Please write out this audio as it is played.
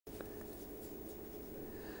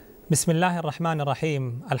Bismillahir Rahmanir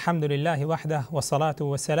Rahim. Alhamdulillahi wahdah wa salatu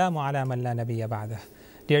wa salamu ala man la nabiyya ba'dah.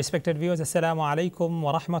 Dear respected viewers, Assalamu alaikum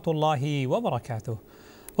wa rahmatullahi wa barakatuh.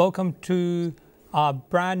 Welcome to our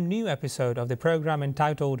brand new episode of the program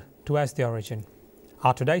entitled Towards the Origin.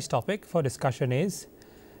 Our today's topic for discussion is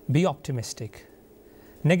Be Optimistic.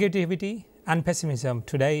 Negativity and pessimism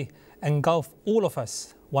today engulf all of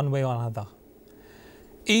us one way or another.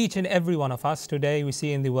 Each and every one of us today we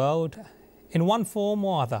see in the world in one form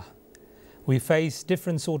or other. We face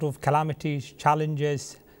different sort of calamities,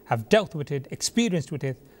 challenges, have dealt with it, experienced with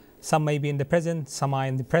it. Some may be in the present, some are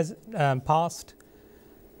in the past.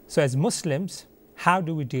 So as Muslims, how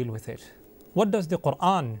do we deal with it? What does the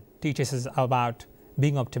Quran teach us about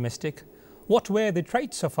being optimistic? What were the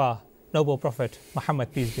traits of our noble Prophet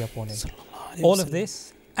Muhammad, peace be upon him? All of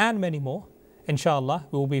this and many more, inshallah,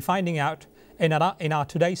 we will be finding out in our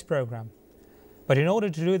today's program. But in order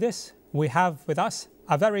to do this, we have with us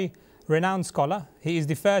a very renowned scholar. He is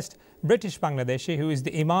the first British Bangladeshi who is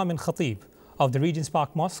the Imaam Khateeb of the Regent's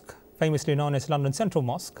Park Mosque, famously known as London Central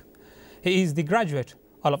Mosque. He is the graduate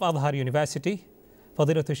of Azhar University,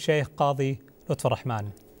 Shaykh Kazi Lutfur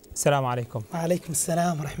Rahman. Assalamu alaikum. Wa alaikum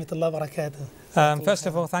assalam wa rahmatullahi wa barakatuh. First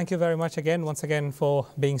of all, thank you very much once again for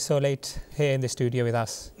being so late here in the studio with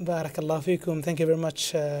us. Barakallahu feekum. Thank you very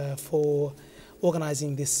much for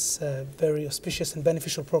organizing this very auspicious and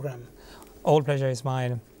beneficial program. All pleasure is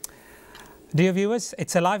mine. Dear viewers,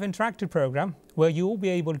 it's a live interactive program where you will be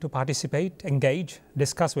able to participate, engage,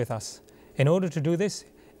 discuss with us. In order to do this,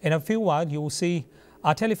 in a few while you will see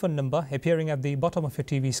our telephone number appearing at the bottom of your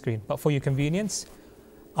TV screen. But for your convenience,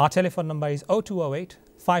 our telephone number is 0208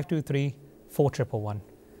 523 4111.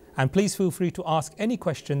 And please feel free to ask any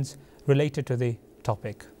questions related to the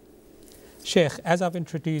topic. Sheikh, as I've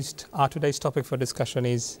introduced, our today's topic for discussion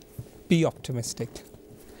is be optimistic.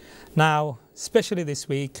 Now, especially this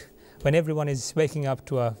week, when everyone is waking up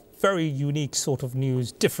to a very unique sort of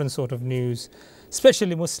news, different sort of news,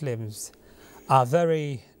 especially Muslims are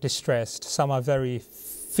very distressed. Some are very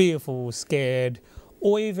fearful, scared,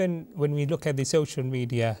 or even when we look at the social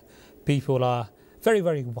media, people are very,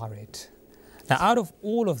 very worried. Now, out of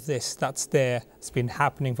all of this that's there, it's been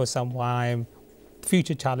happening for some time,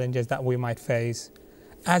 future challenges that we might face,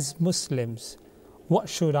 as Muslims, what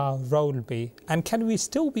should our role be? And can we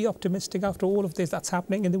still be optimistic after all of this that's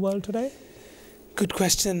happening in the world today? Good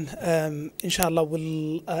question. Inshallah,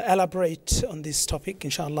 we'll elaborate on this topic,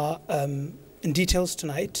 inshallah, in details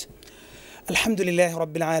tonight. Alhamdulillah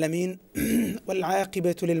Rabbil Alameen, wal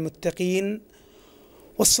aqibatu lil muttaqeen,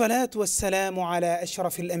 wassalatu wassalamu ala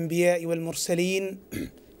ashrafil anbiya'i wal mursaleen,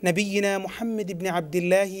 nabiyyina Muhammad ibn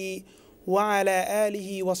Abdillahi wa ala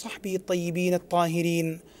alihi wa sahbihi at-tayyibin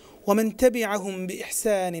at-tahirin. ومن تبعهم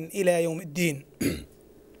بإحسان إلى يوم الدين.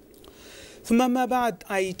 ثم ما بعد,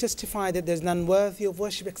 I testify that there is none worthy of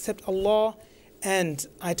worship except Allah, and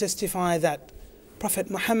I testify that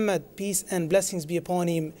Prophet Muhammad, peace and blessings be upon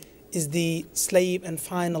him, is the slave and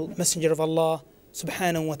final messenger of Allah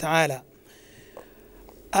subhanahu wa ta'ala.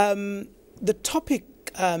 The topic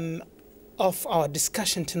of our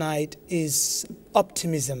discussion tonight is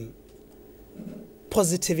optimism,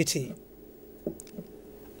 positivity.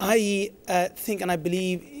 I think and I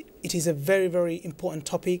believe it is a very, very important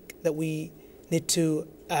topic that we need to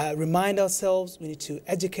remind ourselves, we need to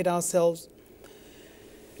educate ourselves.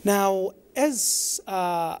 Now, as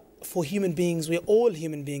for human beings, we're all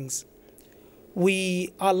human beings.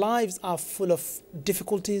 Our lives are full of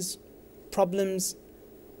difficulties, problems,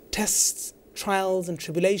 tests, trials and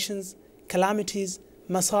tribulations, calamities,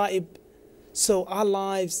 masa'ib. So our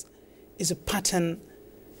lives is a pattern.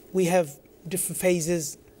 We have different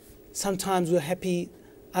phases. Sometimes we're happy,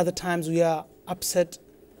 other times we are upset.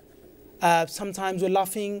 Sometimes we're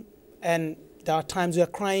laughing, and there are times we are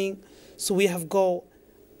crying. So we have got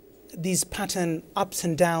these pattern ups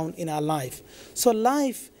and down in our life. So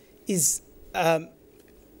life is,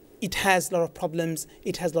 it has a lot of problems,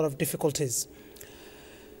 it has a lot of difficulties.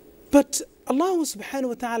 But Allah subhanahu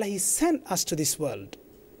wa ta'ala, He sent us to this world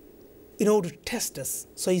in order to test us.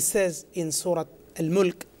 So He says in Surah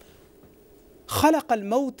Al-Mulk, خلق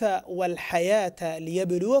الموت والحياة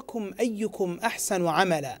ليبلوكم أيكم أحسن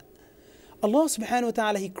عملا. Allah subhanahu wa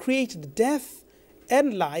ta'ala, He created death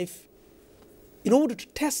and life in order to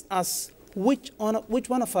test us which one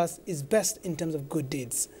of us is best in terms of good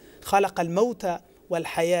deeds. خلق الموت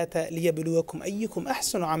والحياة ليبلوكم أيكم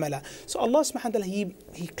أحسن عملا. So Allah subhanahu wa ta'ala,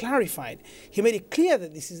 He clarified, He made it clear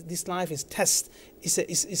that this life is test,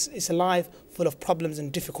 it's a life full of problems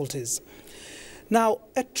and difficulties. Now,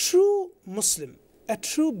 a true Muslim, a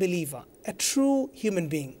true believer, a true human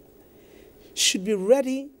being should be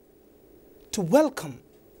ready to welcome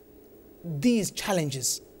these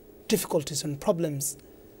challenges, difficulties and problems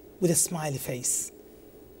with a smiley face.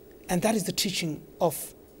 And that is the teaching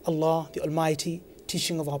of Allah the Almighty,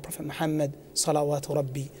 teaching of our Prophet Muhammad salawatu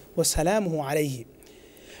rabbi wa salamuhu alayhi.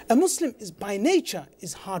 A Muslim is by nature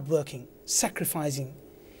is hardworking, sacrificing.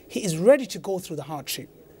 He is ready to go through the hardship.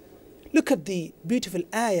 Look at the beautiful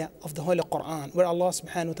ayah of the Holy Quran where Allah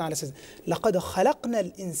subhanahu wa ta'ala says, لَقَدْ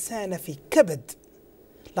خَلَقْنَا الْإِنسَانَ فِي كَبَدٍ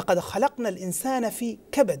لَقَدْ خَلَقْنَا الْإِنسَانَ فِي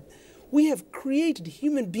كَبَدٍ. We have created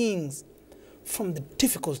human beings from the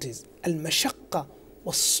difficulties. Al-mashaqqa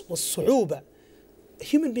was-su'uba.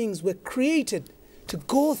 Human beings were created to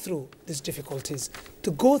go through these difficulties,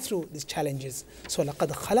 to go through these challenges. So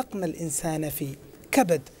لَقَدْ خَلَقْنَا الْإِنسَانَ فِي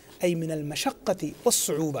كَبَدٍ أي من المشقة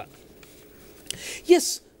والصعوبة.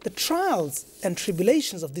 Yes, the trials and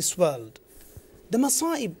tribulations of this world, the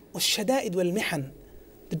masa'ib والشدائد والمحن,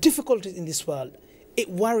 the difficulties in this world, it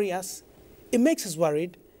worries us, it makes us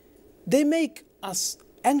worried, they make us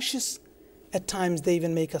anxious, at times they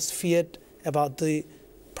even make us feared about the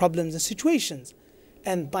problems and situations.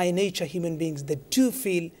 And by nature, human beings, they do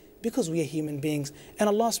feel, because we are human beings. And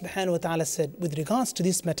Allah subhanahu wa ta'ala said, with regards to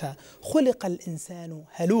this matter, خُلِقَ الْإِنسَانُ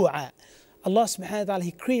هَلُوعًا. Allah subhanahu wa ta'ala,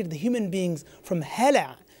 He created the human beings from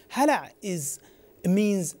hala'. Hala'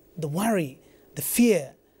 means the worry, the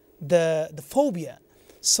fear, the phobia.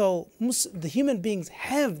 So the human beings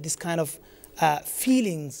have this kind of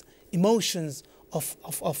feelings, emotions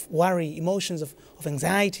of worry, emotions of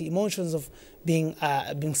anxiety, emotions of being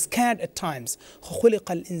scared at times. خُلِقَ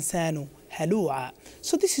الْإِنسَانُ هَلُوعًا.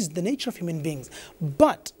 So this is the nature of human beings.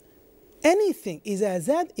 But anything, إذا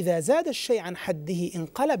زاد الشيء عن حده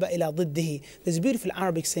انقلب إلى ضده. There's a beautiful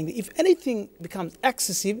Arabic saying that if anything becomes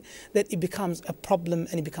excessive, that it becomes a problem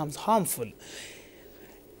and it becomes harmful.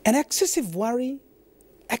 An excessive worry,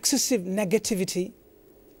 excessive negativity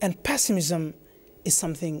and pessimism is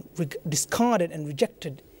something discarded and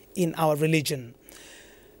rejected in our religion.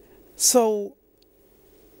 So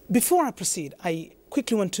before I proceed, I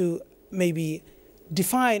quickly want to maybe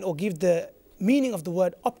define or give the meaning of the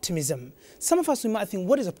word optimism. Some of us, we might think,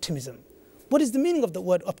 what is optimism? What is the meaning of the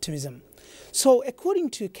word optimism? So according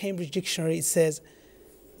to Cambridge Dictionary, it says,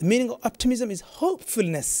 the meaning of optimism is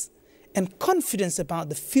hopefulness and confidence about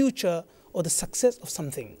the future or the success of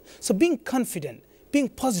something. So being confident, being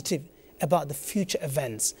positive about the future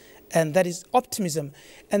events, and that is optimism.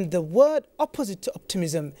 And the word opposite to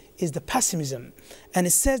optimism is the pessimism. And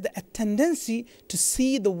it says that a tendency to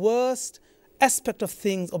see the worst aspect of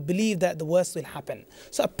things or believe that the worst will happen.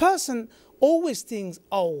 So a person always thinks,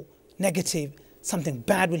 oh, negative, something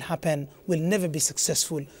bad will happen, will never be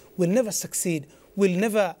successful, will never succeed, will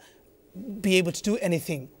never be able to do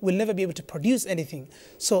anything, will never be able to produce anything.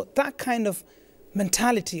 So that kind of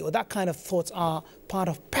mentality or that kind of thoughts are part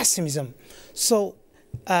of pessimism. So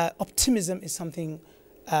optimism is something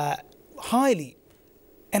highly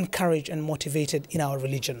encouraged and motivated in our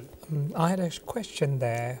religion. I had a question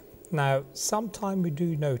there. Now, sometimes we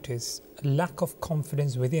do notice a lack of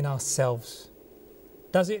confidence within ourselves.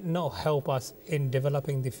 Does it not help us in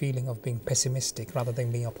developing the feeling of being pessimistic rather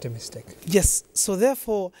than being optimistic? Yes. So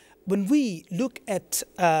therefore, when we look at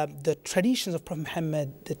the traditions of Prophet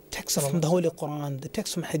Muhammad, the text from the Holy Quran, the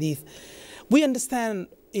text from Hadith, we understand,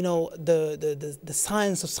 you know, the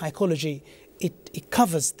science of psychology. It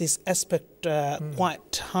covers this aspect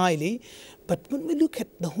quite highly. But when we look at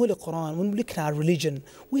the Holy Quran, when we look at our religion,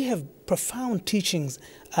 we have profound teachings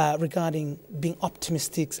regarding being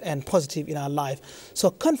optimistic and positive in our life.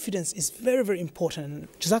 So confidence is very, very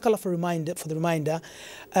important. Jazakallah for the reminder.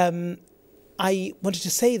 I wanted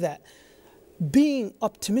to say that being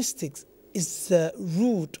optimistic is the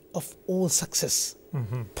root of all success.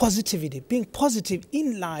 Positivity, being positive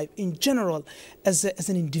in life in general, as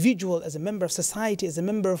an individual, as a member of society, as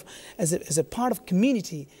a part of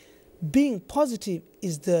community. Being positive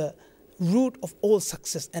is the root of all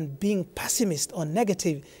success, and being pessimist or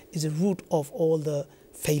negative is the root of all the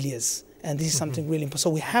failures. And this is something really important. So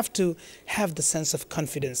we have to have the sense of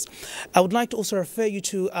confidence. I would like to also refer you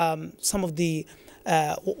to some of the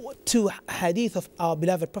two hadith of our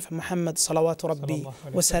beloved Prophet Muhammad salawatu rabbi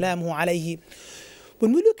wa salamuhu alayhi.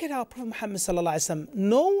 When we look at our Prophet Muhammad sallallahu alayhi wa sallam,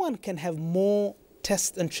 no one can have more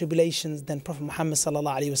tests and tribulations than Prophet Muhammad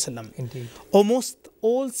sallallahu alayhi wa sallam. Indeed. Almost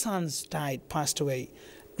all sons died, passed away.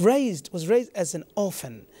 Was raised as an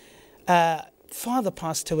orphan. Father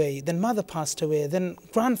passed away, then mother passed away, then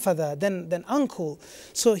grandfather, then uncle.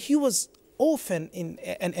 So he was orphan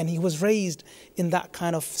and he was raised in that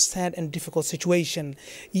kind of sad and difficult situation.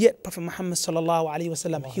 Yet Prophet Muhammad sallallahu alaihi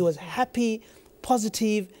wasallam, he was happy,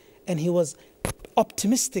 positive, and he was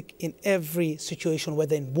optimistic in every situation,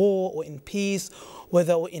 whether in war or in peace,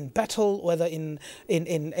 whether in battle, whether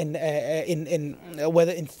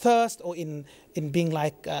whether in thirst or in being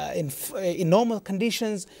like in normal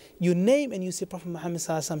conditions. You name and you see Prophet Muhammad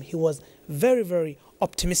Sallallahu Alaihi Wasallam, he was very, very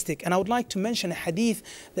optimistic. And I would like to mention a hadith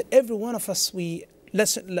that every one of us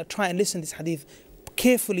try and listen to this hadith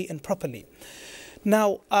carefully and properly.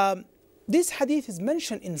 Now, this hadith is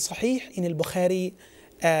mentioned in Sahih in al-Bukhari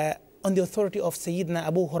on the authority of Sayyidina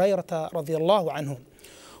Abu Hurairah radiyallahu anhu,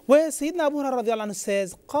 where Sayyidina Abu Hurairah radiyallahu anhu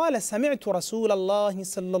says, قال سمعت رسول الله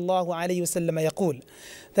صلى الله عليه وسلم يقول,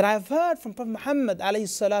 that I have heard from Prophet Muhammad عليه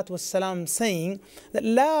الصلاة والسلام saying that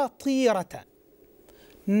لا طيرة,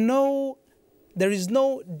 no, there is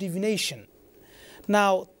no divination.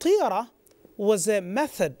 Now, tira was a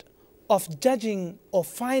method of judging or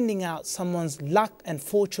finding out someone's luck and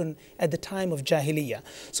fortune at the time of Jahiliyyah.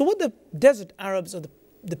 So what the desert Arabs or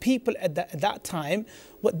the people at that time,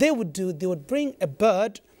 what they would do, they would bring a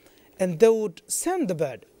bird and they would send the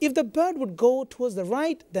bird. If the bird would go towards the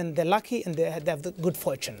right, then they're lucky and they have the good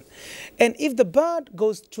fortune. And if the bird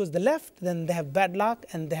goes towards the left, then they have bad luck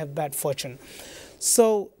and they have bad fortune.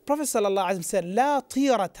 So Prophet ﷺ said, La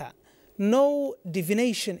tirata, no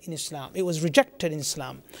divination in Islam. It was rejected in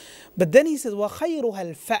Islam. But then he says, Wa khayruha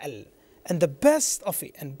al-fa'l, and the best of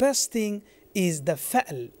it and best thing is the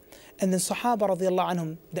fa'l. And then Sahaba radiallahu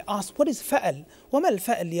anhum, they asked, what is fa'al? وَمَا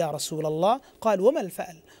الْفَأَلْ يَا رَسُولَ اللَّهِ قال وَمَا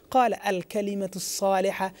الْفَأَلْ قال الْكَلِمَةُ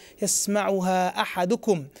الصَّالِحَةُ يَسْمَعُهَا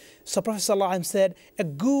أَحَدُكُمْ. So Prophet sallallahu alaihi wasallam said, a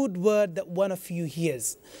good word that one of you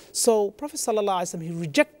hears. So Prophet sallallahu alaihi wasallam, he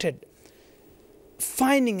rejected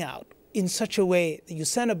finding out in such a way that you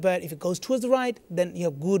send a bird, if it goes towards the right, then you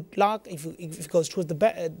have good luck. If it goes towards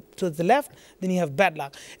the left, then you have bad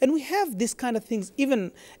luck. And we have these kind of things,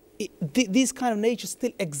 even these kind of natures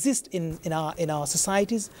still exist in our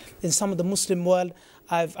societies, in some of the Muslim world.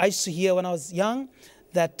 I used to hear when I was young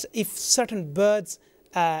that if certain birds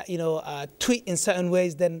tweet in certain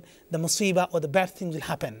ways, then the musibah or the bad things will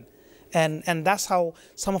happen. And that's how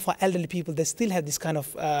some of our elderly people, they still have this kind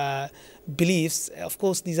of beliefs. Of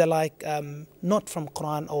course, these are like not from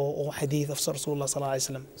Quran or Hadith of Rasulullah sallallahu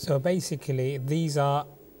alaihi wasallam. So basically,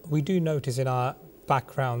 we do notice in our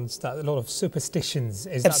backgrounds that a lot of superstitions,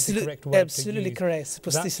 is that the correct word absolutely to use? Correct,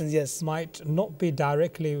 superstitions, yes. Might not be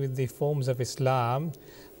directly with the forms of Islam,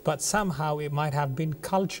 but somehow it might have been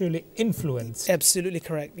culturally influenced. Absolutely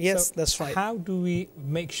correct, yes, so that's right. How do we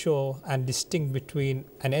make sure and distinguish between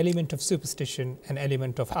an element of superstition and an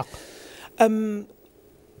element of haqq?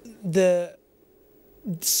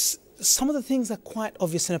 Some of the things are quite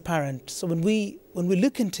obvious and apparent. So when we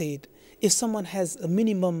look into it, if someone has a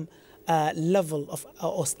minimum level of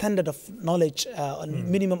or standard of knowledge,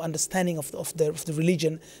 minimum understanding of the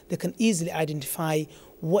religion, they can easily identify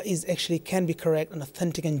what is actually can be correct and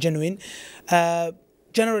authentic and genuine.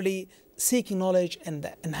 Generally, seeking knowledge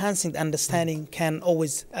and enhancing the understanding can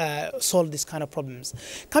always solve these kind of problems.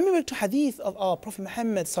 Coming back to hadith of our Prophet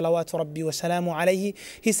Muhammad salawatu rabbi wa salamu alayhi,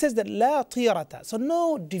 he says that la tirata, so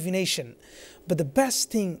no divination, but the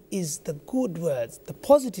best thing is the good words, the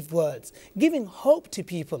positive words, giving hope to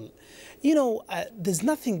people. There's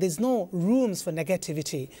no rooms for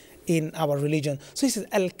negativity in our religion. So he says,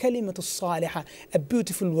 al-kalimatu salihah, a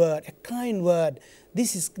beautiful word, a kind word.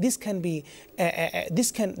 This can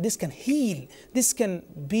heal. This can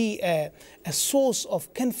be a source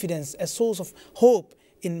of confidence, a source of hope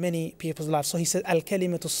in many people's lives. So he said,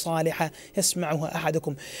 al-kalimatu salihah yasma'uha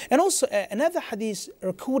ahadukum. And also another hadith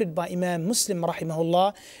recorded by Imam Muslim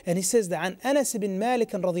rahimahullah, and he says that an Anas bin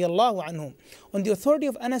Malik radiyallahu anhu, on the authority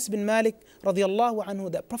of Anas bin Malik radiyallahu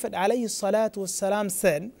anhu, that Prophet alayhi salatu wassalam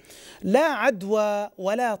said, la adwa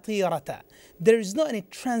wa la tirata, there is not any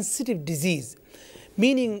transitive disease.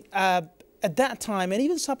 Meaning at that time, and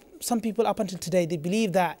even some people up until today, they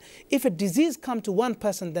believe that if a disease comes to one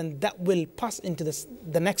person, then that will pass into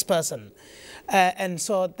the next person. And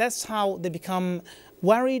so that's how they become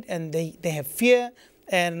worried and they have fear.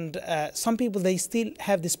 And some people, they still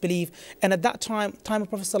have this belief. And at that time of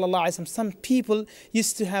Prophet sallallahu alaihi wasallam, some people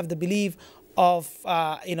used to have the belief of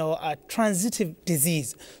a transitive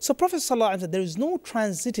disease. So Prophet sallallahu alaihi wasallam said there is no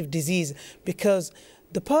transitive disease, because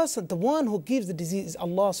the one who gives the disease is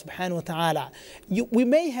Allah subhanahu wa ta'ala. We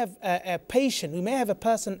may have a patient, we may have a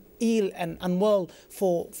person ill and unwell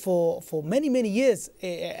for many, many years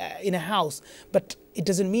in a house, but it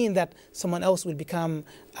doesn't mean that someone else will become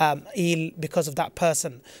ill because of that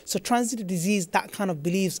person. So transitive disease, that kind of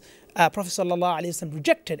beliefs, Prophet sallallahu alaihi wasallam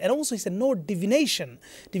rejected. And also he said no divination.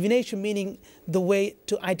 Divination meaning the way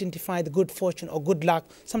to identify the good fortune or good luck.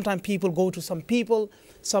 Sometimes people go to some people,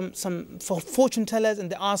 some for fortune tellers, and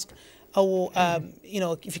they ask, or you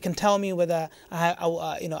know, if you can tell me whether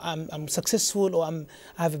you know, I'm successful, or I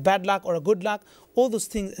have a bad luck or a good luck. All those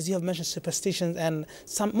things, as you have mentioned, superstitions, and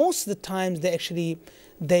most of the times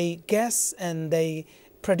they guess and they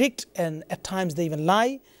predict, and at times they even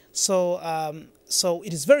lie. So so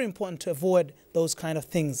it is very important to avoid those kind of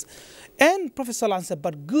things. And Prophet ﷺ said,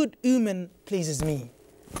 but good omen pleases me.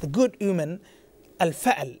 The good omen,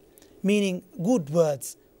 al-fa'al, meaning good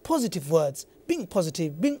words, positive words, being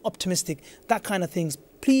positive, being optimistic, that kind of things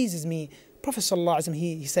pleases me. Prophet ﷺ,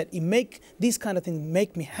 he said, these kind of things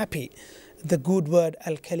make me happy. The good word,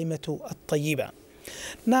 al-kalimatu at-tayyiba.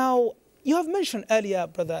 Now, you have mentioned earlier,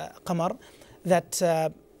 Brother Qamar, that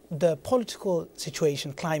the political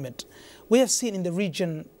situation, climate, we have seen in the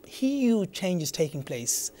region huge changes taking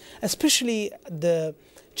place, especially the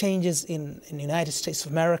changes in the United States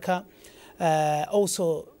of America,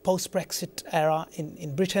 also post-Brexit era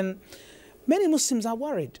in Britain. Many Muslims are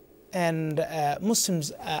worried, and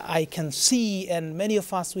Muslims I can see, and many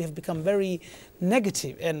of us, we have become very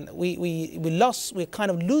negative, and we're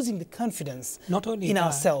kind of losing the confidence not only in that,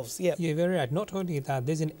 ourselves. Yeah, you're very right. Not only that,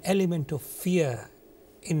 there's an element of fear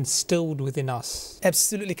instilled within us.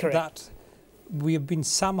 Absolutely correct. That we have been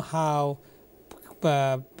somehow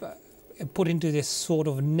put into this sort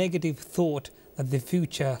of negative thought that the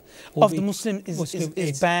future of the Muslim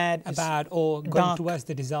is bad, or going dark. towards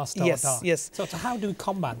the disaster. Yes, or dark. yes. So how do we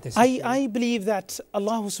combat this? I believe that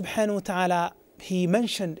Allah subhanahu wa ta'ala, He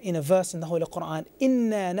mentioned in a verse in the Holy Quran,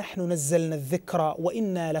 إِنَّا نَحْنُ نَزَّلْنَا الذِّكْرَ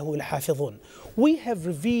وَإِنَّا لَهُ لَحَافِظُونَ. We have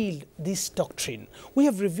revealed this doctrine, we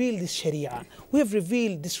have revealed this Sharia, we have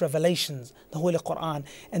revealed these revelations, the Holy Quran,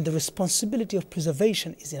 and the responsibility of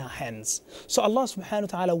preservation is in our hands. So Allah subhanahu wa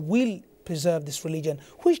ta'ala will preserve this religion,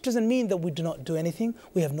 which doesn't mean that we do not do anything.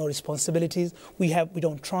 We have no responsibilities. We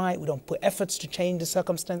don't try. We don't put efforts to change the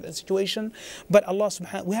circumstance and situation. But Allah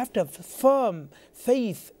subhanahu, we have to have firm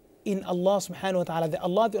faith in Allah subhanahu wa ta'ala, that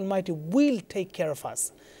Allah the Almighty will take care of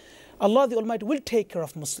us. Allah the Almighty will take care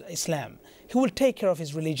of Islam. He will take care of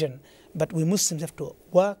His religion. But we Muslims have to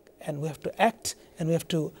work, and we have to act, and we have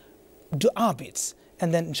to do our bits,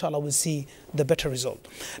 and then inshallah we'll see the better result.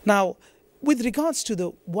 Now, with regards to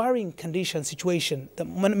the worrying condition situation,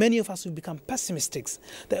 many of us will become pessimistic.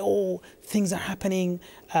 That things are happening.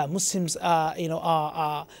 Muslims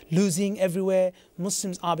are losing everywhere.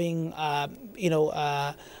 Muslims are being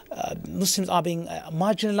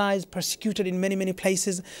marginalized, persecuted in many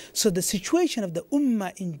places. So the situation of the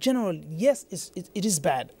ummah in general, yes, it is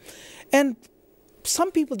bad. And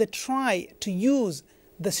some people, they try to use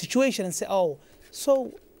the situation and say,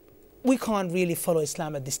 so we can't really follow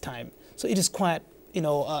Islam at this time. So it is quite,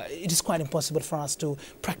 it is quite impossible for us to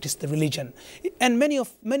practice the religion. And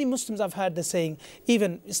many Muslims I've heard they're saying,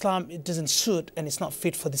 even Islam, it doesn't suit and it's not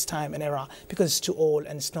fit for this time and era because it's too old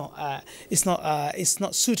and it's not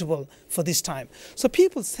suitable for this time. So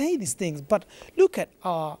people say these things, but look at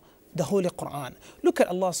the Holy Quran. Look at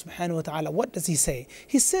Allah subhanahu wa ta'ala. What does He say?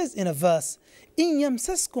 He says in a verse, إن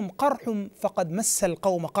يمسسكم قرح فقد مس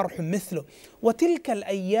القوم قرح مثله وتلك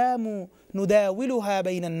الأيام نداولها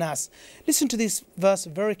بين الناس. Listen to this verse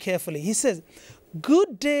very carefully. He says,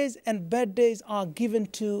 good days and bad days are given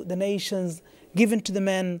to the nations, given to the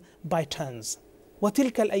men by turns.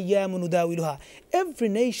 وتلك الأيام نداولها. Every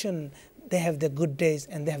nation, they have their good days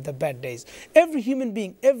and they have their bad days. Every human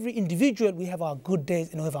being, every individual, we have our good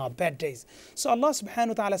days and we have our bad days. So Allah subhanahu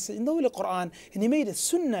wa ta'ala said in the Holy Quran, and He made a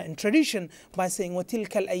sunnah and tradition by saying, وَتِلْكَ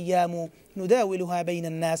الْأَيَّامُ نُدَاوِلُهَا بَيْنَ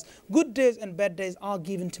النَّاسِ. Good days and bad days are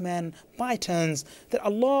given to man by turns, that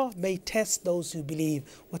Allah may test those who believe.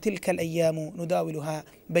 وَتِلْكَ الْأَيَّامُ نُدَاوِلُهَا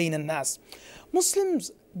بَيْنَ النَّاسِ.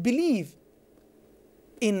 Muslims believe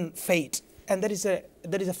in fate, and that is a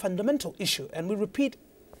fundamental issue, and we repeat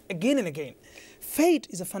again and again. Fate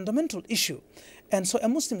is a fundamental issue. And so a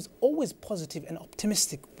Muslim is always positive and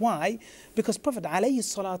optimistic. Why? Because Prophet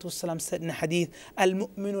ﷺ said in a hadith,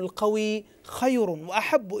 Al-mu'minu al-qawi khayrun wa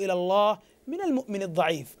ahabbu ila Allah min al-mu'min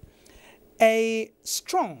al-da'if. A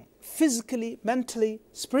strong, physically, mentally,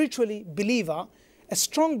 spiritually believer, a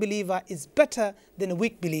strong believer is better than a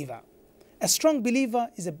weak believer. A strong believer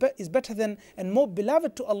is better than and more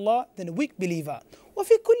beloved to Allah than a weak believer.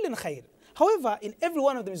 وَفِي كُلٍّ خَيْرٍ. However, in every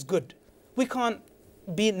one of them is good. We can't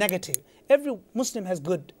be negative. Every Muslim has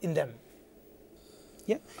good in them.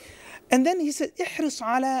 Yeah. And then he said, احرص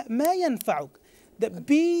على ما ينفعك. That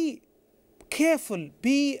be careful,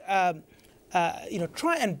 try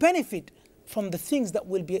and benefit from the things that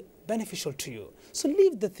will be beneficial to you. So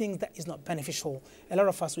leave the things that is not beneficial. A lot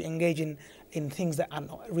of us, we engage in things that are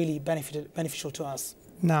not really beneficial to us.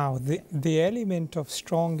 Now, the element of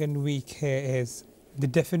strong and weak here is the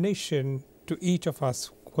definition to each of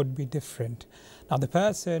us. would be different. Now, the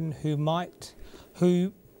person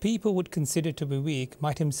who people would consider to be weak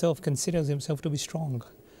might himself consider himself to be strong.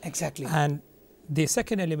 Exactly. And the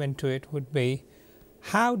second element to it would be,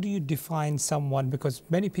 how do you define someone? Because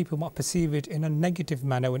many people might perceive it in a negative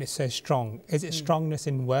manner when it says strong. Is it strongness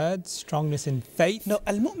in words, strongness in faith? No,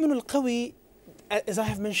 al-mu'min al-qawi, as I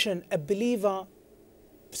have mentioned, a believer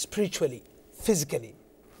spiritually, physically.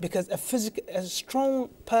 Because a strong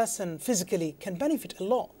person physically can benefit a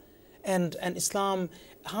lot. And Islam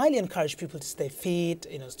highly encourages people to stay fit,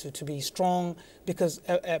 to be strong, because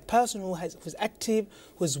a person who's active,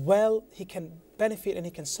 who's well, he can benefit and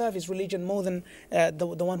he can serve his religion more than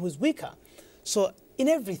the one who's weaker. So in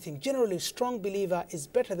everything, generally, a strong believer is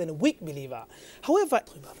better than a weak believer. However,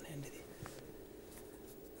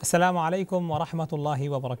 Assalamu alaikum wa rahmatullahi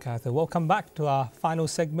wa barakatuh. Welcome back to our final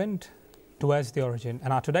segment, Towards the Origin.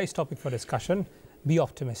 And our today's topic for discussion, be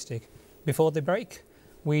optimistic. Before the break,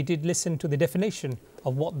 we did listen to the definition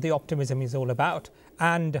of what the optimism is all about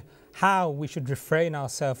and how we should refrain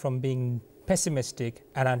ourselves from being pessimistic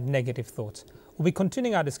and our negative thoughts. We'll be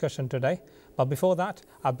continuing our discussion today, but before that,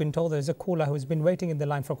 I've been told there's a caller who's been waiting in the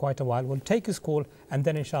line for quite a while. We'll take his call and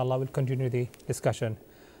then inshallah we'll continue the discussion.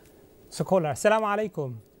 So caller, assalamu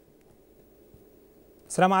alaikum.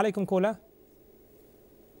 Assalamu alaikum caller.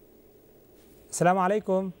 Assalamu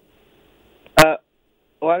alaikum.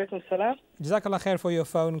 Wa alaikum salam. Jazakallah khair for your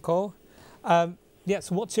phone call. Yes,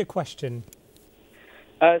 what's your question?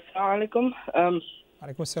 Assalamu alaikum.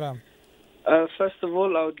 Alaikum salam. First of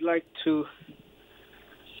all, I would like to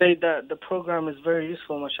say that the program is very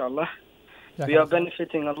useful, mashallah. We are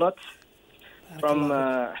benefiting a lot from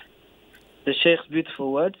the Sheikh's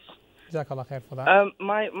beautiful words. Jazakallah khair for that.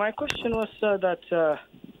 My question was, sir, that,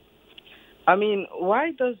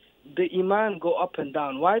 why does the Iman go up and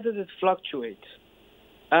down? Why does it fluctuate?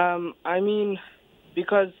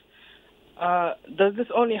 Because does this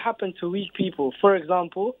only happen to weak people? For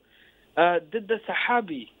example, did the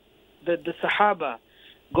Sahaba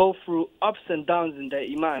go through ups and downs in their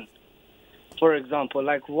Iman? For example,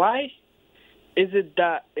 like, why is it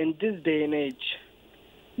that in this day and age,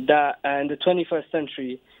 that in the 21st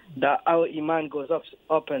century, that our Iman goes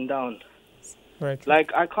up and down? Right.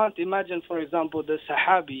 Like, I can't imagine, for example, the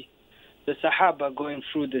Sahaba going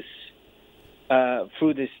through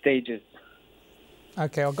these stages.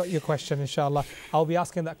 Okay, I've got your question, inshallah. I'll be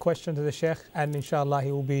asking that question to the Sheikh, and inshallah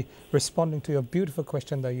he will be responding to your beautiful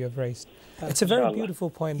question that you have raised. It's a very beautiful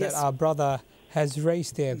point that our brother has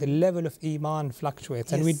raised there. The level of Iman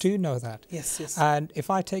fluctuates, and we do know that. Yes. And if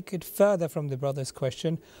I take it further from the brother's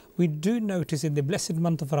question, we do notice in the blessed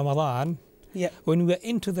month of Ramadan, when we're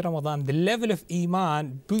into the Ramadan, the level of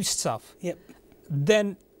Iman boosts up.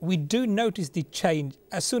 Then we do notice the change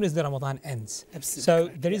as soon as the Ramadan ends. Absolutely so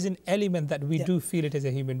correct, there is an element that we do feel it as a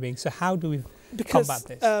human being. So how do we combat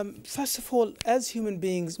this? First of all, as human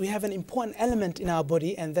beings, we have an important element in our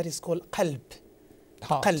body, and that is called qalb.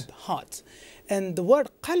 Heart. And the word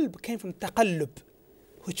qalb came from taqallub,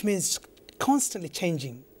 which means constantly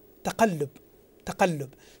changing. Taqallub.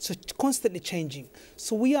 So constantly changing.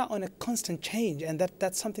 So we are on a constant change, and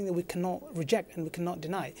that's something that we cannot reject and we cannot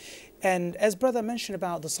deny. And as brother mentioned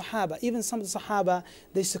about the Sahaba, even some of the Sahaba,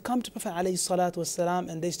 they used to come to Prophet alayhi salatu wasalam,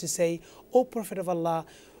 and they used to say, "O Prophet of Allah,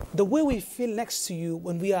 the way we feel next to you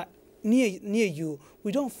when we are near you,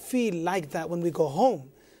 we don't feel like that when we go home.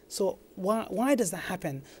 So why does that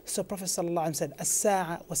happen?" So Prophet ﷺ said,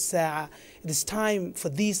 "As-sa'a was-sa'a." It is time for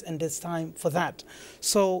this and it's time for that.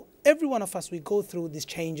 So every one of us, we go through these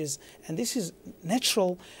changes, and this is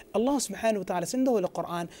natural. Allah subhanahu wa ta'ala says in the Holy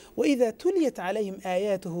Quran, وَإِذَا تُلِيَتْ عَلَيْهِمْ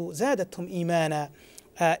آيَاتُهُ زَادَتْهُمْ إِيمَانًا.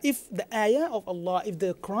 If the ayah of Allah, if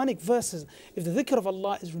the Quranic verses, if the dhikr of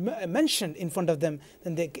Allah is mentioned in front of them,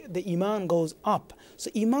 then the Iman goes up.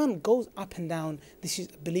 So Iman goes up and down. This is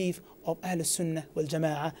a belief of Ahlul Sunnah wal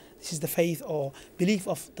Jama'ah. This is the faith or belief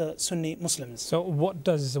of the Sunni Muslims. So what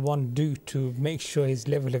does one do to make sure his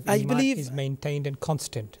level of Iman is maintained and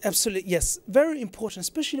constant? Absolutely, yes. Very important,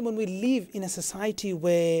 especially when we live in a society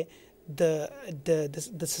where the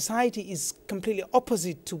society is completely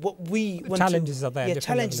opposite to what we want. Challenges are there.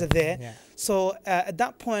 Challenges are there. So at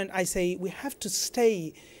that point, I say we have to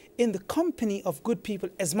stay in the company of good people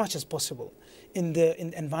as much as possible. In the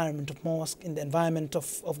environment of mosque, in the environment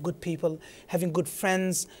of good people, having good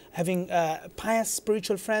friends, having pious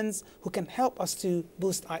spiritual friends who can help us to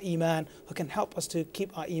boost our Iman, who can help us to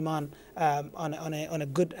keep our Iman on a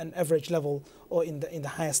good and average level, or in the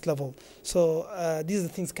highest level. So these are the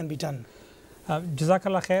things can be done.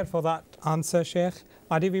 Jazakallah khair for that answer, Sheikh.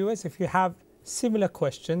 My dear viewers, if you have similar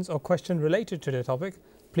questions or questions related to the topic,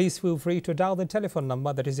 please feel free to dial the telephone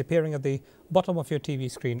number that is appearing at the bottom of your TV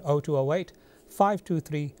screen, 0208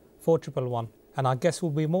 523 4111, and our guests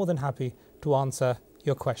will be more than happy to answer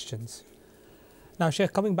your questions. Now,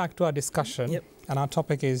 Shaykh, coming back to our discussion, and our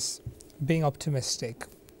topic is being optimistic.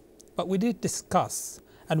 But we did discuss,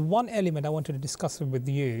 and one element I wanted to discuss with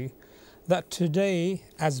you, that today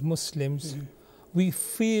as Muslims, we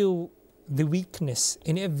feel the weakness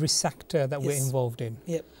in every sector that we're involved in.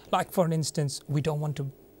 Like, for instance, we don't want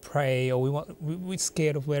to pray, or we're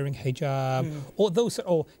scared of wearing hijab,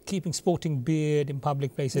 or keeping sporting beard in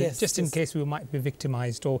public places, just in case we might be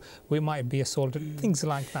victimized or we might be assaulted, things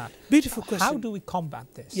like that. Beautiful question. How do we combat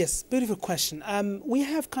this? Yes, beautiful question. We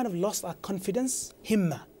have kind of lost our confidence,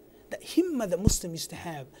 himmah, that himmah that Muslims used to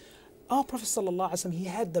have. Our Prophet ﷺ, he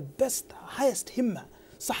had the best, highest himmah.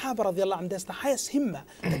 Sahaba radiallahu anhum, that's the highest himmah,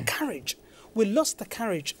 the courage. We lost the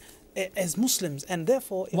courage as Muslims, and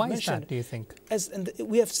therefore why is that, do you think?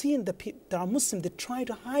 We have seen there are Muslims that try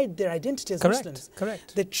to hide their identity as Muslims.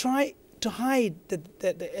 Correct. They try to hide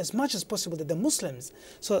as much as possible that they're Muslims.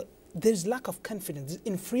 So there's lack of confidence, there's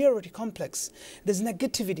inferiority complex, there's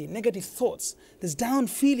negativity, negative thoughts, there's down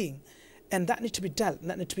feeling, and that needs to be dealt,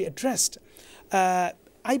 that needs to be addressed.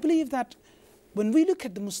 I believe that when we look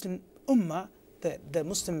at the Muslim ummah, the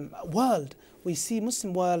Muslim world, we see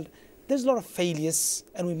Muslim world, there's a lot of failures,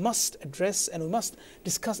 and we must address and we must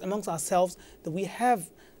discuss amongst ourselves that we have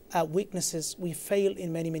weaknesses, we fail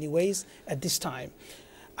in many, many ways at this time.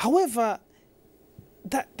 However,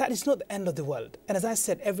 that is not the end of the world. And as I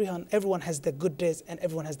said, everyone has their good days and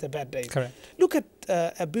everyone has their bad days. Correct. Look at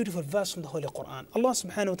a beautiful verse from the Holy Quran. Allah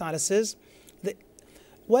subhanahu wa ta'ala says,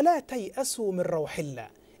 وَلَا تَيْأَسُوا مِنْ رَوْحِ اللَّهِ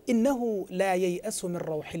إِنَّهُ لَا يَيْأَسُ مِنْ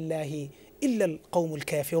رَوْحِ اللَّهِ إِلَّا الْقَوْمُ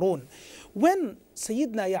الْكَافِرُونَ. When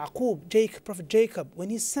Sayyidina Yaqub, Prophet Jacob, when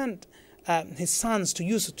he sent his sons to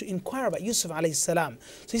Yusuf to inquire about Yusuf alayhi salam,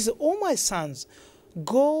 so he said, "Oh my sons,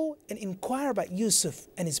 go and inquire about Yusuf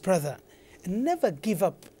and his brother, and never give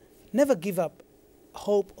up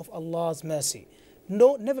hope of Allah's mercy.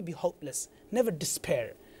 No, never be hopeless, never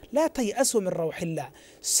despair. لا تيأسوا من روح الله."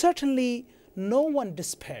 Certainly, no one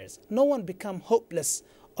despairs, no one become hopeless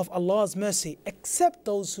of Allah's mercy except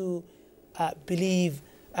those who believe,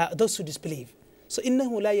 those who disbelieve. So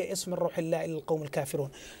إنه لا يأس من روح الله إلا القوم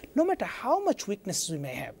الكافرون. No matter how much weaknesses we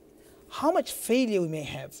may have, how much failure we may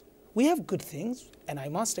have, we have good things, and I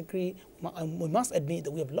must agree, we must admit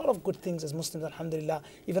that we have a lot of good things as Muslims, alhamdulillah,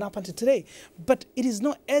 even up until today. But it is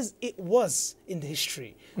not as it was in the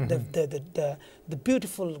history. The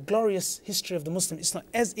beautiful, glorious history of the Muslim, it's not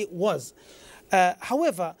as it was.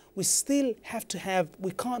 However, we still have to have,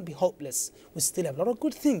 we can't be hopeless. We still have a lot of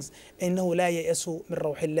good things. إنه لا يأس من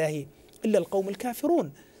روح الله إلا القوم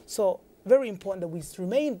الكافرون. So, very important that we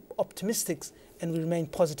remain optimistic and we remain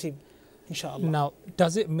positive, inshallah. Now,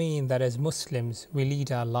 does it mean that as Muslims we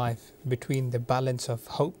lead our life between the balance of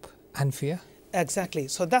hope and fear? Exactly.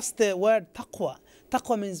 So that's the word taqwa.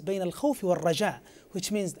 Taqwa means بين الخوف والرجاء,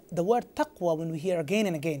 which means the word taqwa, when we hear again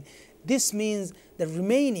and again, this means the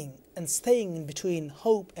remaining and staying in between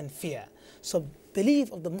hope and fear. So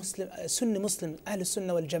belief of the Muslim, Sunni Muslims, Ahlul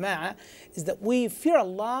Sunnah wal Jama'ah, is that we fear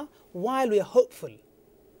Allah while we are hopeful.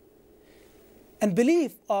 And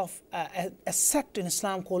belief of a sect in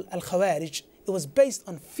Islam called Al-Khawarij, it was based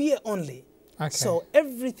on fear only. Okay. So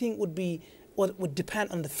everything would depend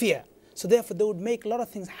on the fear. So therefore they would make a lot of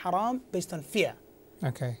things haram based on fear.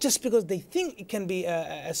 Okay. Just because they think it can be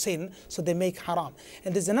a sin, so they make haram.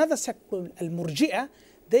 And there's another sect called Al-Murji'ah.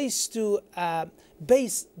 They used to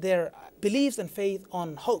base their beliefs and faith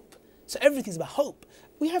on hope. So everything's about hope.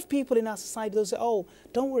 We have people in our society that say, "Oh,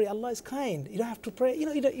 don't worry, Allah is kind. You don't have to pray.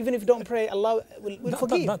 Even if you don't pray, Allah will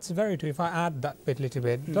forgive." That's very true. If I add that bit a little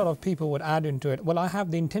bit, a lot of people would add into it, well, I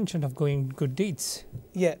have the intention of doing good deeds.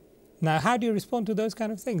 Yeah. Now, how do you respond to those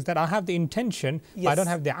kind of things? That I have the intention, but I don't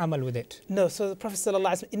have the amal with it. No, so the Prophet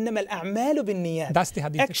ﷺ, إِنَّمَا الْأَعْمَالُ بِالنِّيَّاتِ. That's the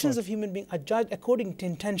hadith. Actions of human beings are judged according to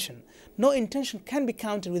intention. No intention can be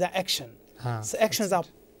counted without action. So actions are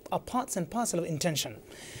parts and parcel of intention.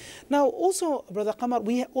 Now, also, Brother Qamar,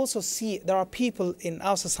 we also see there are people in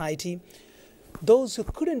our society, those who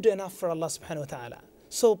couldn't do enough for Allah subhanahu wa ta'ala.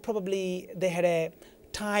 So probably they had a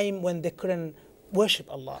time when they couldn't worship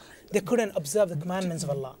Allah. They couldn't observe the commandments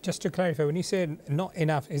of Allah. Just to clarify, when you say not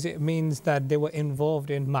enough, it means that they were involved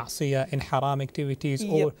in ma'siyah, in haram activities,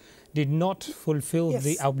 or did not fulfill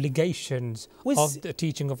the obligations of the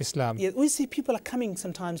teaching of Islam? Yeah, we see people are coming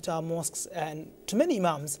sometimes to our mosques, and to many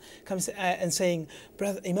imams, and saying,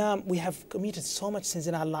 "Brother Imam, we have committed so much sins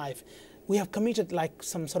in our life. We have committed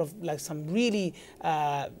some really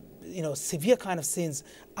severe kind of sins.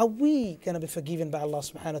 Are we going to be forgiven by Allah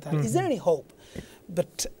subhanahu wa ta'ala? Is there any hope?"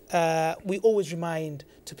 But we always remind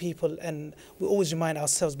to people, and we always remind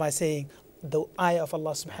ourselves by saying the ayah of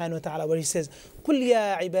Allah subhanahu wa ta'ala where he says, قُلْ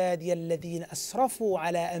يَا عِبَادِيَ الَّذِينَ أَسْرَفُوا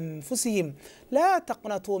عَلَىٰ أَنفُسِهِمْ لَا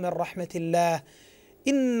تَقْنَطُوا مِنْ رَحْمَةِ اللَّهِ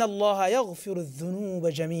إِنَّ اللَّهَ يَغْفِرُ الذُّنُوبَ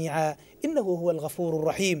جَمِيعًا إِنَّهُ هُوَ الْغَفُورُ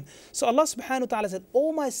الرَّحِيمُ. So Allah subhanahu wa ta'ala said,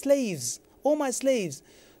 O my slaves,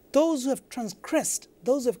 those who have transgressed,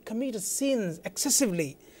 those who have committed sins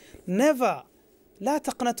excessively, never لا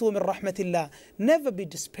تقنطوا من رحمة الله. Never be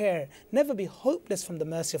despair, never be hopeless from the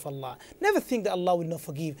mercy of Allah. Never think that Allah will not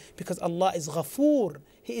forgive, because Allah is Ghafoor.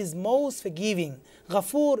 He is most forgiving.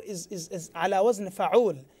 Ghafoor is على وزن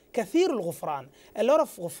فعول. كثير الغفران, a lot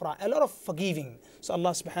of غفران, a lot of forgiving. So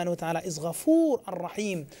Allah subhanahu wa ta'ala is Ghafoor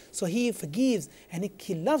ar-Rahim. So He forgives, and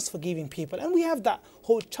He loves forgiving people. And we have that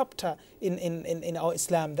whole chapter in our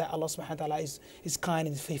Islam that Allah subhanahu wa ta'ala is kind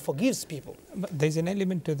and He forgives people. But there's an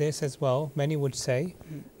element to this as well. Many would say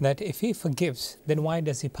that if He forgives, then why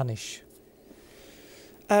does He punish?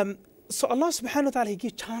 So Allah subhanahu wa ta'ala, He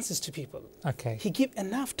gives chances to people. Okay. He gives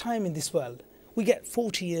enough time in this world. We get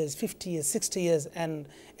 40 years, 50 years, 60 years, and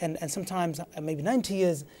sometimes maybe 90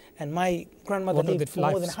 years. And my grandmother lived for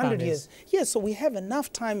more than 100 years. Yes, so we have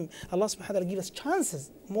enough time. Allah subhanahu wa ta'ala gives us chances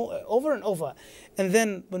over and over. And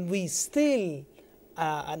then when we still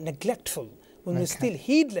are neglectful, when we're still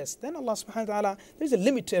heedless, then Allah subhanahu wa ta'ala, there's a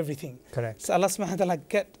limit to everything. Correct. So Allah subhanahu wa ta'ala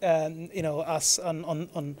get us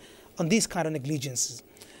on these kind of negligences.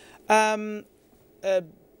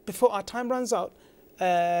 Before our time runs out,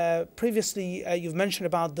 previously you've mentioned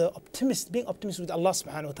about being optimistic with Allah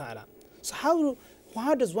subhanahu wa ta'ala. So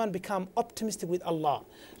how does one become optimistic with Allah?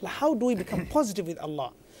 How do we become positive with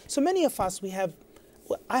Allah? So many of us,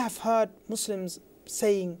 I have heard Muslims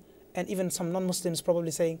saying, and even some non-Muslims probably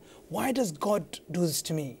saying, why does God do this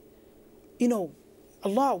to me?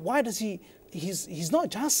 Allah, why does He's not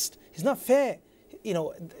just, He's not fair.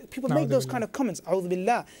 People make those kind of comments, a'udhu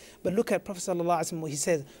billah. But look at Prophet sallallahu alaihi wasallam, he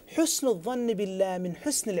says, "Husnul dhanni billah min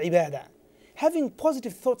husnil ibadah." Having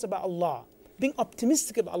positive thoughts about Allah, being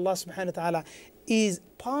optimistic about Allah subhanahu wa ta'ala, is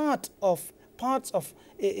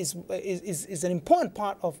is an important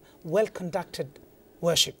part of well-conducted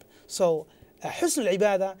worship. So, husnul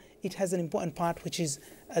ibadah, it has an important part, which is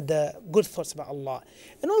the good thoughts about Allah.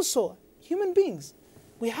 And also, human beings,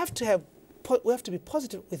 we have to be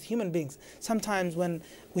positive with human beings. Sometimes when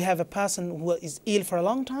we have a person who is ill for a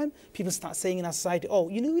long time, people start saying in our society, oh,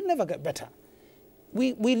 we'll never get better.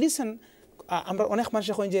 We listen,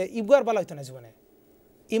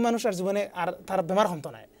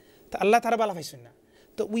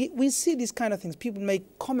 we see these kind of things. People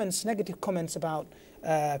make comments, negative comments about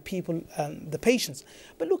people, the patients.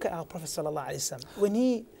 But look at our Prophet sallallahu alaihi wasallam. When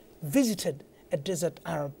he visited a desert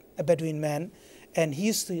Arab, a Bedouin man, and he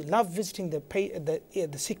used to love visiting the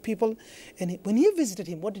sick people. And when he visited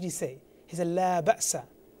him, what did he say? He said, "La ba'sa,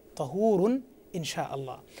 tahurun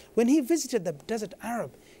insha'Allah." When he visited the desert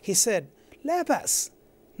Arab, he said, "La ba's,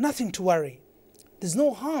 nothing to worry. There's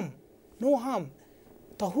no harm, tahurun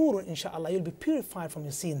insha'Allah. You'll be purified from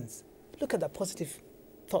your sins." Look at that positive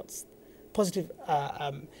thoughts, positive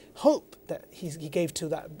hope that he gave to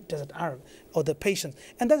that desert Arab or the patients.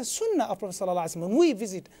 And that's a sunnah of Prophet sallallahu alaihi wasallam. When we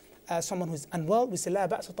visit someone who is unwell, we say, "La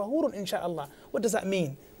ba'sa tahurun insha'Allah." What does that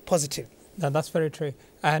mean? Positive. Now, that's very true.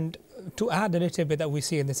 And to add a little bit that we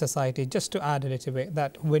see in the society, just to add a little bit,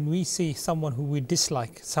 that when we see someone who we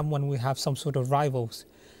dislike, someone we have some sort of rivals,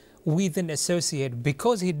 we then associate,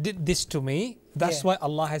 because he did this to me, that's why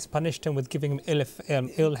Allah has punished him with giving him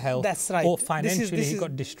ill health. That's right. Or financially he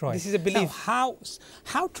got destroyed. This is a belief. Now,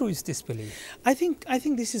 how true is this belief? I think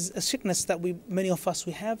this is a sickness that many of us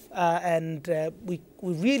have, and we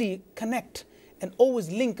really connect and always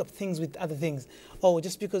link up things with other things. Oh,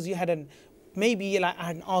 just because you had I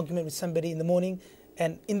had an argument with somebody in the morning,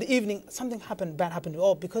 and in the evening something bad happened.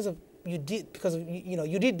 Oh, because you did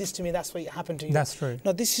this to me, that's what happened to you. That's true.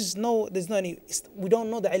 No, we don't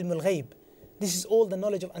know the ilm al-ghayb. This is all the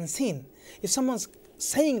knowledge of unseen. If someone's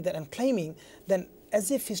saying that and claiming, then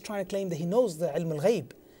as if he's trying to claim that he knows the ilm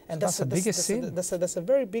al-ghayb. And that's the biggest sin. That's a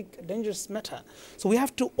very big, dangerous matter. So we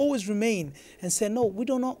have to always remain and say, no, we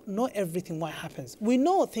do not know everything why it happens. We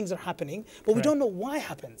know things are happening, but we don't know why it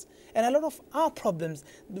happens. And a lot of our problems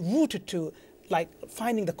rooted to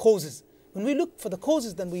finding the causes. When we look for the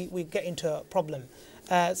causes, then we get into a problem.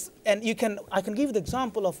 And I can give you the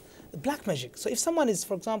example of black magic. So if someone is,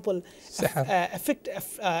 for example,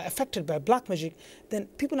 affected by black magic, then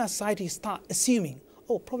people in our society start assuming,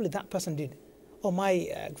 oh, probably that person did. Or my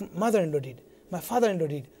mother-in-law did. My father-in-law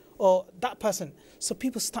did. Or that person. So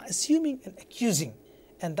people start assuming and accusing.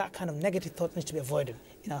 and that kind of negative thought needs to be avoided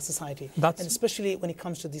in our society, and especially when it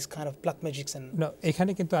comes to these kind of black magics. And no,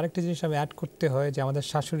 এখানে কিন্তু আরেকটা জিনিস আমি add করতে হয় যে আমাদের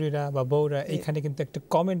শাশুড়িরা বা বউরা এখানে কিন্তু একটা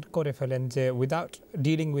কমেন্ট করে ফেলেন যে without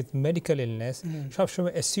dealing with medical illness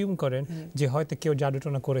সবসময় অ্যাসিউম করেন যে হয়তো কেউ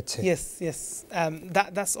জাদুটনা করেছে। yes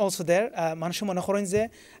that's also there. মানুষ মনে করেন যে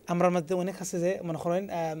আমরার মধ্যে অনেক আছে যে মনে করেন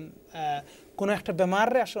কোন একটা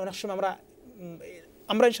বেমারে আসলে অনেক সময়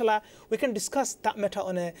আমরা inshallah we can discuss that matter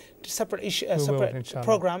on a separate issue, a separate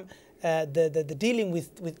program, the dealing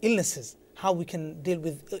with illnesses, how we can deal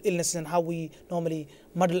with illnesses and how we normally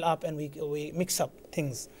muddle up and we mix up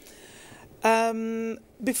things.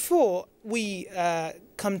 Before we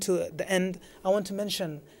come to the end, I want to mention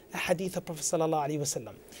a hadith of Prophet sallallahu alaihi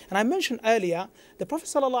wasallam. And I mentioned earlier the Prophet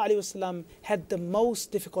sallallahu alaihi wasallam had the most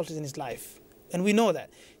difficulties in his life, and we know that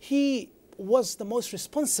he was the most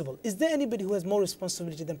responsible. Is there anybody who has more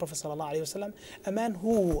responsibility than Prophet sallallahu alaihi wasallam? A man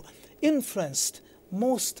who influenced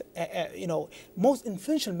most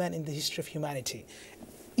influential man in the history of humanity.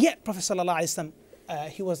 Yet Prophet sallallahu alaihi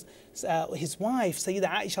wasallam, his wife Sayyidah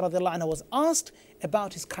Aisha radiallahu anha was asked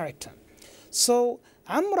about his character. So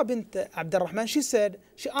Amra bint Abdurrahman, she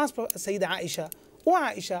asked Sayyidah Aisha, "O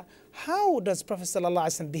Aisha, how does Prophet sallallahu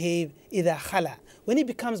alaihi wasallam behave idha khala? When he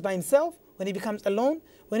becomes by himself, when he becomes alone,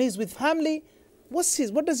 when he's with family,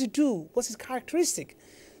 what does he do? What's his characteristic?"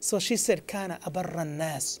 So she said, "Kana abarra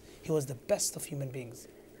nas." He was the best of human beings.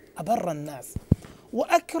 Abarra nas. Wa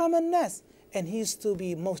akram nas. And he used to be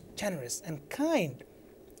most generous and kind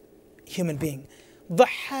human being.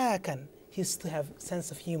 Dhahakan. He used to have sense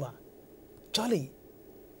of humor. Jolly.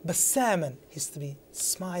 Bassaman. He used to be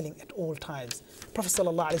smiling at all times. Prophet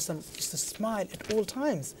sallallahu alaihi wasallam used to smile at all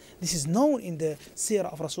times. This is known in the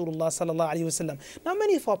seerah of Rasulullah sallallahu alaihi wasallam. Now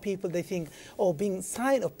many of our people, they think, being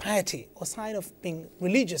sign of piety or sign of being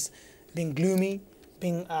religious, being gloomy,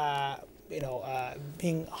 being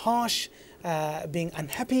harsh, being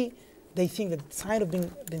unhappy, they think that the sign of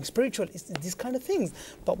being spiritual is these kind of things.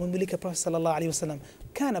 But when we look at Prophet sallallahu alaihi wasallam,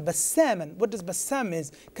 kana bassaman. What does bassam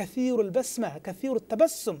is? Kathir al-basma, kathir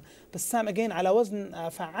al-tabassum. Bassam again ala wazn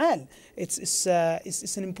fa'al.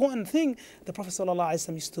 It's an important thing. The Prophet sallallahu alaihi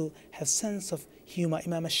wasallam used to have sense of humor.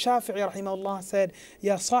 Imam al-Shafi'i rahimahullah said,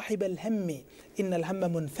 "Ya sahib al-hammi, inna al-hamma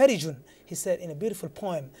munfarijun." He said in a beautiful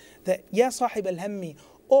poem that, "Ya sahib al-hammi,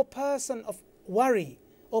 O person of worry,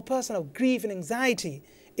 O person of grief and anxiety,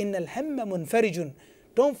 inna al-hamma munfarijun."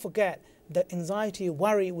 Don't forget that anxiety,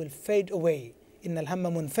 worry will fade away. Inna al-hamma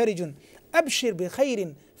munfarijun. Abshir bi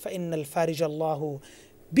khairin fa inna al-farij Allahu.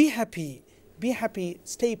 Be happy,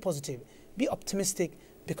 stay positive, be optimistic,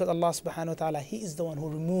 because Allah subhanahu wa ta'ala, He is the one who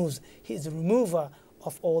removes, He is the remover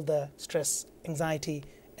of all the stress, anxiety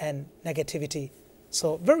and negativity.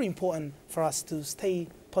 So very important for us to stay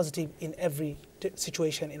positive in every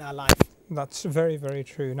situation in our life. That's very, very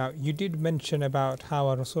true. Now, you did mention about how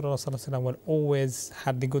Rasulullah sallallahu alaihi wasallam always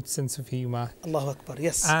had the good sense of humor. Allahu Akbar,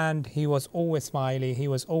 yes. And he was always smiley. He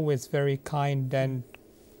was always very kind and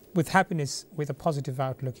with happiness, with a positive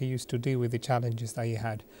outlook, he used to deal with the challenges that he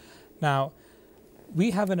had. Now,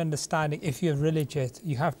 we have an understanding, if you're religious,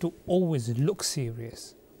 you have to always look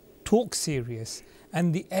serious, talk serious,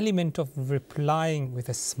 and the element of replying with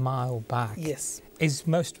a smile back is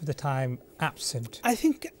most of the time absent. I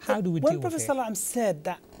think how do we deal with it? When Prophet Sallallahu Alaihi Wasallam said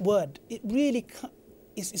that word, it really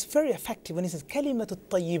is very effective when he says kalimatu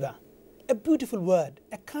tayyiba, a beautiful word,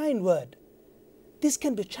 a kind word. This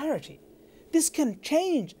can be charity. This can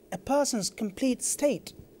change a person's complete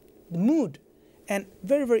state, the mood. And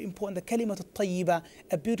very, very important, the kalimatu tayyiba,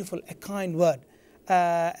 a beautiful, a kind word.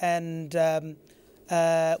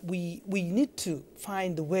 We need to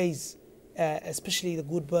find the ways, especially the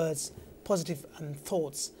good words, positive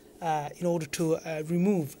thoughts, in order to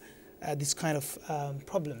remove this kind of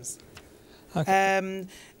problems. Okay.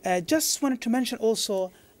 Just wanted to mention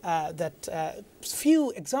also that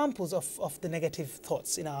few examples of the negative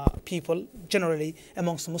thoughts in our people, generally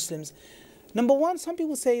amongst Muslims. Number one, some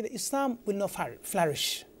people say that Islam will not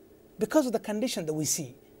flourish because of the condition that we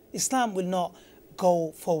see. Islam will not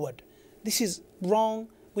go forward. This is wrong.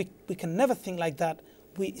 We can never think like that.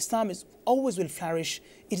 Islam always will flourish.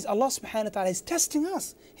 It is Allah subhanahu wa ta'ala is testing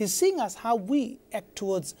us. He's seeing us how we act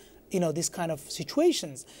towards these kind of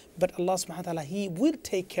situations. But Allah subhanahu wa ta'ala, He will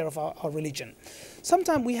take care of our religion.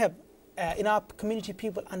 Sometimes we have in our community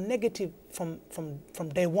people are negative from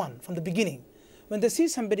day one, from the beginning. When they see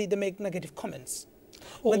somebody, they make negative comments.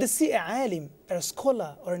 When they see a alim, or a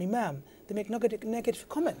scholar, or an imam, they make negative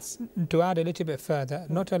comments. To add a little bit further,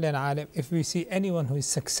 not only an alim, if we see anyone who is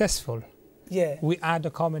successful, we add a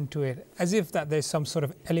comment to it, as if that there's some sort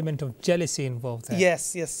of element of jealousy involved there.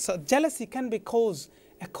 Yes. So jealousy can be caused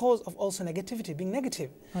a cause of also negativity, being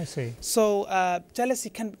negative. I see. So jealousy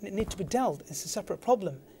can need to be dealt. It's a separate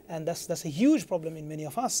problem. And that's a huge problem in many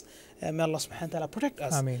of us. May Allah subhanahu wa ta'ala protect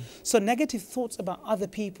us. Ameen. So negative thoughts about other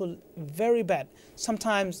people, very bad.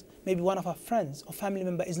 Sometimes maybe one of our friends or family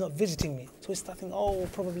member is not visiting me. So we start thinking, oh,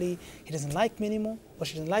 probably he doesn't like me anymore, or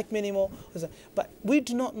she doesn't like me anymore. But we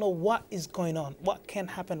do not know what is going on, what can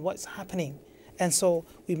happen, what's happening. And so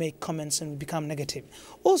we make comments and we become negative.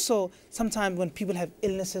 Also, sometimes when people have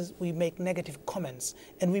illnesses, we make negative comments.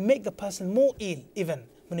 And we make the person more ill even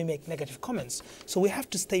when we make negative comments. So we have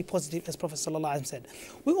to stay positive, as Prophet ﷺ said.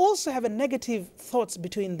 We also have a negative thoughts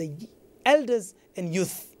between the elders and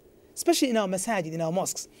youth, especially in our masajid, in our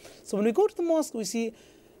mosques. So when we go to the mosque, we see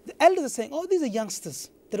the elders are saying, oh, these are youngsters.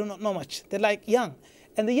 They do not know much. They're like young.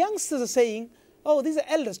 And the youngsters are saying, oh, these are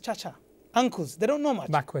elders, chacha, uncles. They don't know much.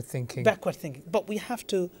 Backward thinking. Backward thinking. But we have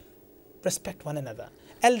to respect one another.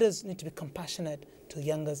 Elders need to be compassionate to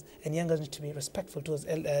youngers, and youngers need to be respectful towards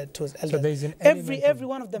elders. So there's an every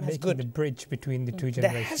one of them has good. The bridge between the two There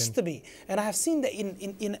generations. has to be, and I have seen that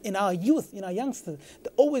in our youth, in our youngsters, they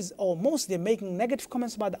always or mostly they're making negative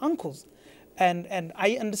comments about the uncles, and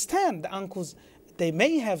I understand the uncles. They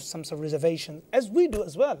may have some sort of reservations, as we do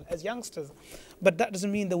as well as youngsters, but that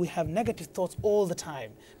doesn't mean that we have negative thoughts all the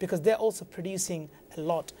time, because they're also producing a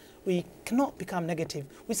lot. We cannot become negative.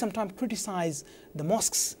 We sometimes criticize the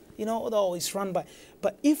mosques, although it's run by.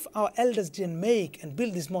 But if our elders didn't make and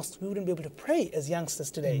build these mosques, we wouldn't be able to pray as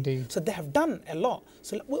youngsters today. Indeed. So they have done a lot.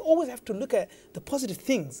 So we always have to look at the positive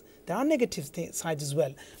things. There are negative sides as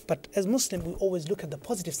well, but as Muslims, we always look at the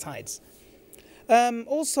positive sides.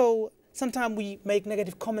 Also, sometimes we make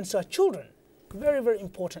negative comments to our children. Very, very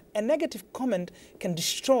important. A negative comment can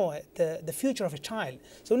destroy the future of a child.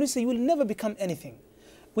 So when we say you will never become anything,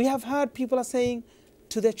 we have heard people are saying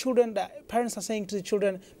to their children, that parents are saying to the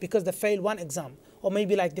children, because they failed one exam, or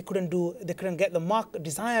maybe like they couldn't get the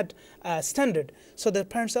desired standard. So the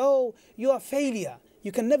parents say, oh, you are a failure.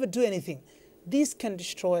 You can never do anything. This can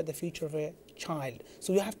destroy the future of a child.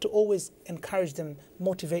 So we have to always encourage them,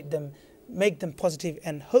 motivate them, make them positive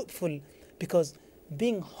and hopeful, because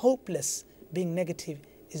being hopeless, being negative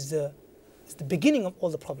is the beginning of all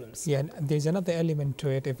the problems. Yeah, and there's another element to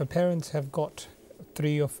it. If a parents have got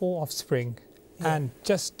 3 or 4 offspring, and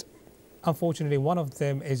just unfortunately one of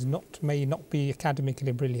them may not be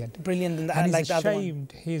academically brilliant, and like he's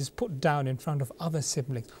ashamed, he's put down in front of other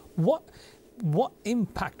siblings. What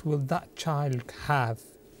impact will that child have,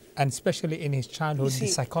 and especially in his childhood, the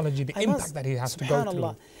psychology, the impact that he has to go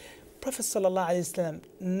through? Prophet ﷺ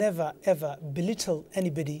never ever belittled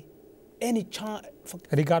anybody, any child,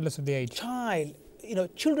 regardless of the age.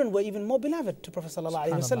 Children were even more beloved to Prophet ﷺ.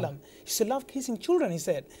 He used to love kissing children, he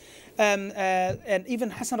said. And even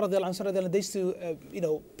Hassan radiallahu anhu, they used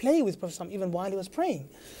to play with Prophet ﷺ even while he was praying.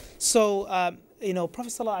 So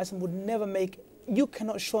Prophet ﷺ would never make. You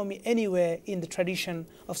cannot show me anywhere in the tradition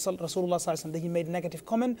of Rasulullah ﷺ that he made negative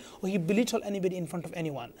comment or he belittled anybody in front of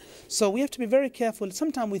anyone. So we have to be very careful.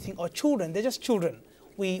 Sometimes we think, oh, children, they're just children.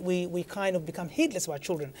 We kind of become heedless about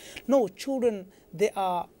children. No, children, they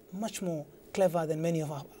are much more clever than many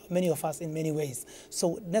of us in many ways.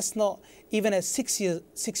 So let's not, even a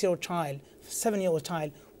 6-year-old child, 7-year-old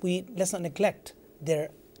child, let's not neglect their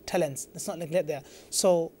talents. Let's not neglect their.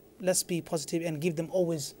 So let's be positive and give them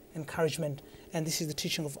always encouragement. And this is the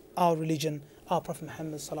teaching of our religion, our Prophet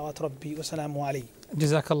Muhammad salawatu rabbi wa salamu alayhi.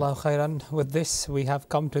 Jazakallah khairan. With this, we have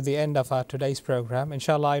come to the end of our today's program.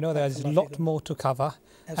 Inshallah, I know there's a lot more to cover.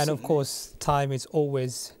 Absolutely. And of course, time is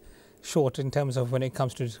always short in terms of when it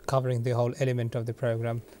comes to covering the whole element of the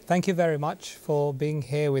program. Thank you very much for being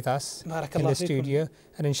here with us in the studio.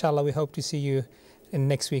 And inshallah, we hope to see you in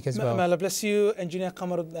next week as well. May Allah bless you, Engineer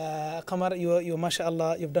Qamar, you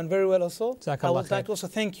mashallah, you've done very well also. I would like to also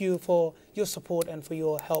thank you for your support and for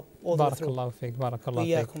your help all the way through. Barakallahu feek,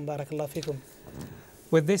 barakallahu feek. Barakallahu feekum.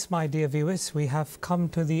 With this, my dear viewers, we have come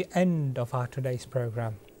to the end of our today's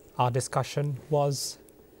program. Our discussion was,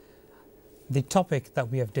 the topic that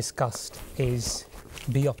we have discussed is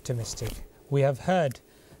be optimistic. We have heard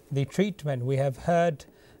the treatment, we have heard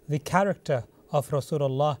the character of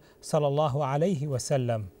Rasulullah sallallahu alayhi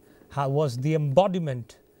wasallam, how was the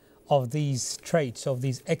embodiment of these traits, of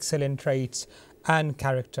these excellent traits and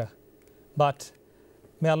character. But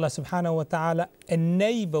may Allah subhanahu wa ta'ala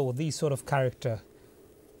enable these sort of character,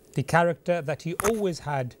 the character that he always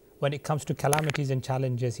had when it comes to calamities and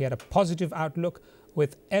challenges. He had a positive outlook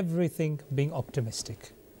with everything being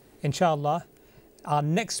optimistic. Inshallah, our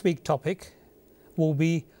next week topic will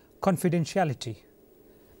be confidentiality,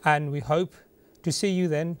 and we hope to see you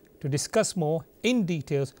then to discuss more in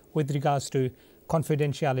details with regards to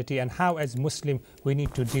confidentiality and how as Muslim we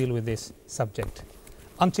need to deal with this subject.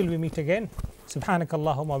 Until we meet again, سبحانك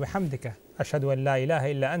اللهم وبحمدك أشهد أن لا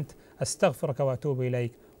إله إلا أنت أستغفرك وأتوب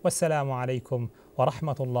إليك والسلام عليكم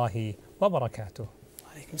ورحمة الله وبركاته.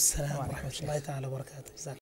 وعليكم السلام ورحمة الله تعالى وبركاته.